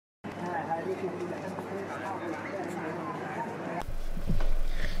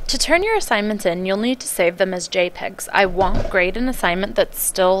To turn your assignments in, you'll need to save them as JPEGs. I won't grade an assignment that's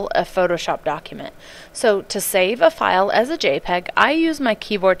still a Photoshop document. So to save a file as a JPEG, I use my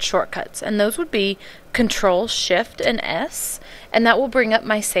keyboard shortcuts, and those would be Control, Shift, and S, and that will bring up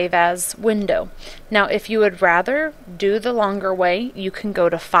my Save As window. Now, if you would rather do the longer way, you can go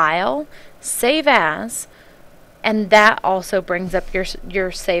to File, Save As, and that also brings up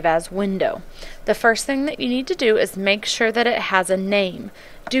your Save As window. The first thing that you need to do is make sure that it has a name.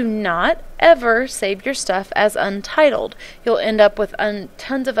 Do not ever save your stuff as untitled. You'll end up with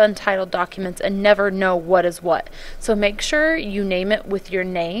tons of untitled documents and never know what is what. So make sure you name it with your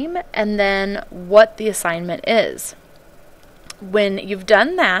name and then what the assignment is. When you've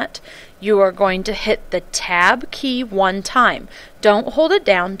done that, you are going to hit the Tab key one time. Don't hold it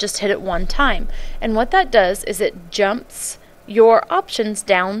down, just hit it one time. And what that does is it jumps your options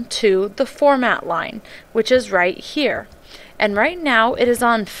down to the format line, which is right here. And right now it is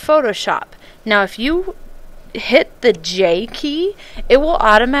on Photoshop. Now if you hit the J key, it will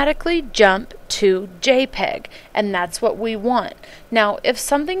automatically jump to JPEG, and that's what we want. Now if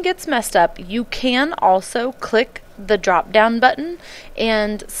something gets messed up, you can also click the drop down button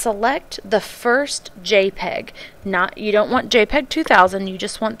and select the first JPEG. You don't want JPEG 2000, you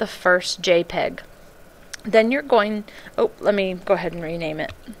just want the first JPEG. Then you're going, let me go ahead and rename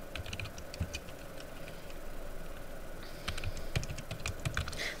it.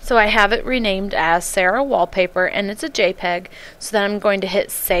 So I have it renamed as Sarah Wallpaper, and it's a JPEG. So then I'm going to hit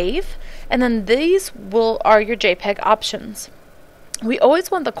Save, and then these are your JPEG options. We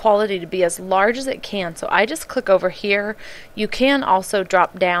always want the quality to be as large as it can, so I just click over here. You can also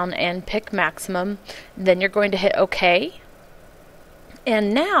drop down and pick maximum. Then you're going to hit OK.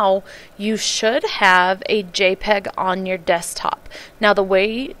 And now you should have a JPEG on your desktop. Now the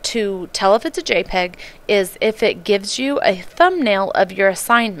way to tell if it's a JPEG is if it gives you a thumbnail of your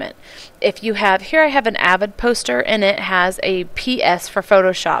assignment. If you have, here I have an Avid poster and it has a PS for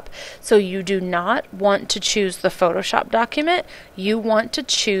Photoshop. So you do not want to choose the Photoshop document, you want to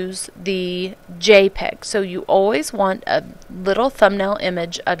choose the JPEG. So you always want a little thumbnail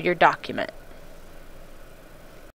image of your document.